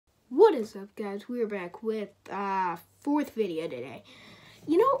What is up, guys? We're back with fourth video today.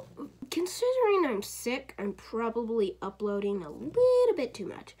 You know, considering I'm sick, I'm probably uploading a little bit too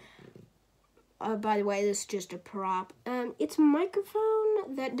much. By the way, this is just a prop. It's a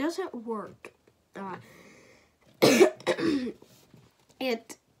microphone that doesn't work. It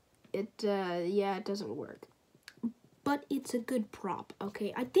doesn't work. But it's a good prop,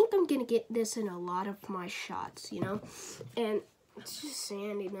 okay? I think I'm gonna get this in a lot of my shots, you know? And it's just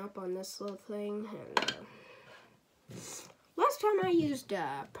sanding up on this little thing. And, last time I used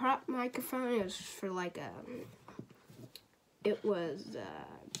a prop microphone, it was for like it was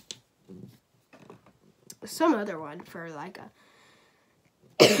some other one for like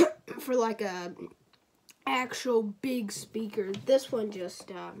a actual big speaker. This one just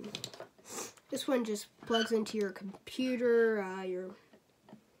plugs into your computer.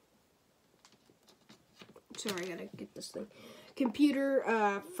 Sorry, I gotta get this thing. Computer,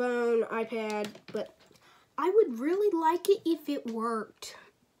 phone, iPad, but I would really like it if it worked.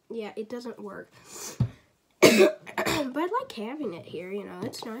 Yeah, it doesn't work. But I like having it here, you know,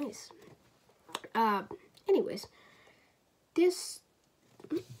 it's nice. Anyways, I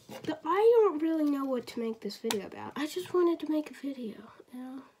don't really know what to make this video about. I just wanted to make a video, you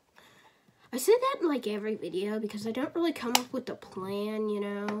know. I say that in like every video because I don't really come up with a plan, you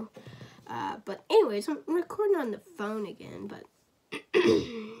know. But anyways, I'm recording on the phone again, but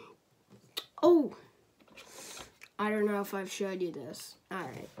oh, I don't know if I've showed you this.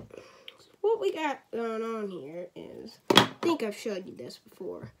 Alright, so what we got going on here is, I think I've showed you this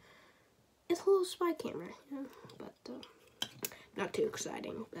before. It's a little spy camera, you know, but not too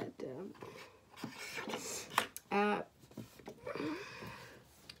exciting, but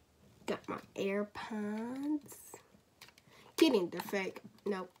got my AirPods. Kidding, they're fake.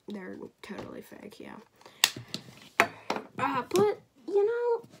 Nope, they're totally fake, yeah. But, you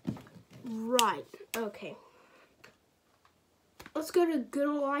know, right, okay. Let's go to good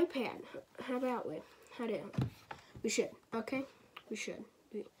old iPad. How about we? We should, okay? We should.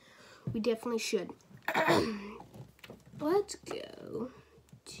 We definitely should. Let's go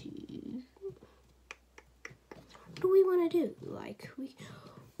to, what do we want to do? Like, we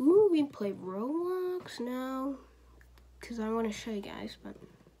can play Roblox? No, because I want to show you guys, but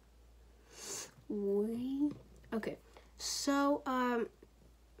okay. So,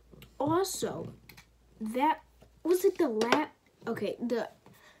 also, that, was it the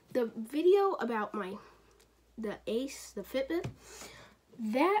video about the Ace, the Fitbit,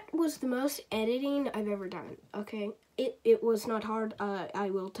 that was the most editing I've ever done, okay? It was not hard, I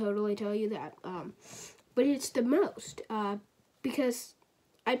will totally tell you that, but it's the most, because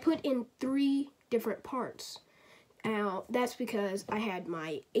I put in 3 different parts. Now, that's because I had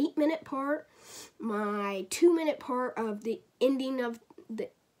my 8-minute part, my 2-minute part of the ending of the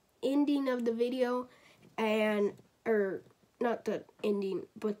video, and, or, not the ending,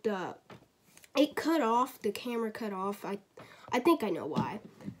 but it cut off, the camera cut off. I think I know why.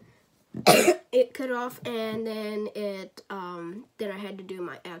 It cut off, and then then I had to do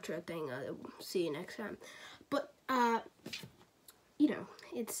my outro thing. See you next time. But, you know,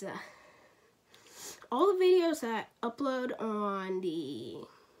 it's, all the videos that I upload on the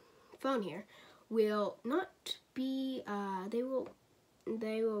phone here will not be, they will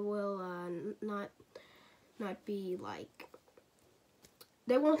not be like,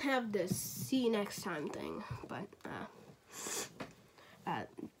 they won't have the see you next time thing, but,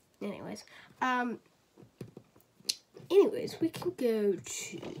 anyways, we can go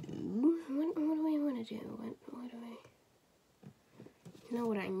to, what do we want to do? You know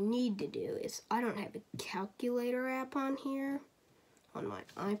what I need to do is, I don't have a calculator app on here, on my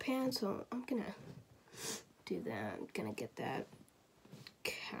iPad, so I'm gonna do that. I'm gonna get that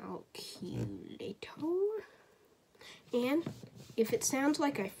calculator. And if it sounds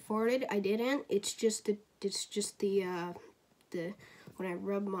like I farted, I didn't. It's just the when I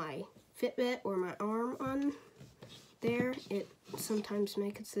rub my Fitbit or my arm on there, it sometimes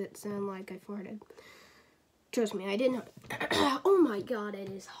makes it sound like I farted. Trust me, I didn't. Oh my god, it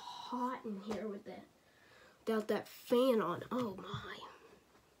is hot in here without that fan on. Oh my.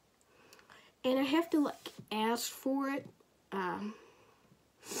 And I have to like ask for it. Ugh.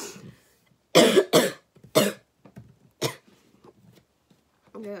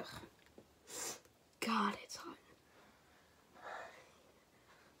 God, it's hot.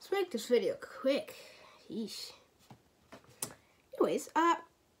 Let's make this video quick. Yeesh. Anyways, I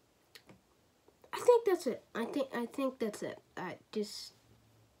think that's it. I think that's it. Just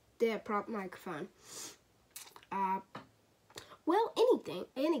that prop microphone. Well,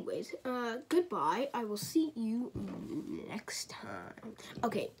 anyways, goodbye. I will see you next time.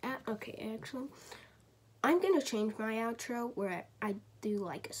 Okay, Okay, actually, I'm gonna change my outro where I do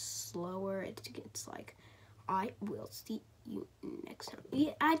like a slower. It gets like, I will see you next time.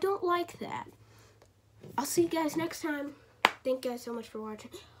 Yeah, I don't like that. I'll see you guys next time. Thank you guys so much for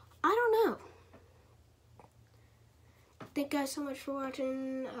watching. I don't know. Thank you guys so much for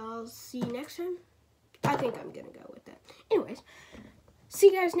watching. I'll see you next time. I think I'm gonna go with that. Anyways, see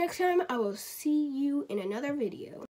you guys next time. I will see you in another video.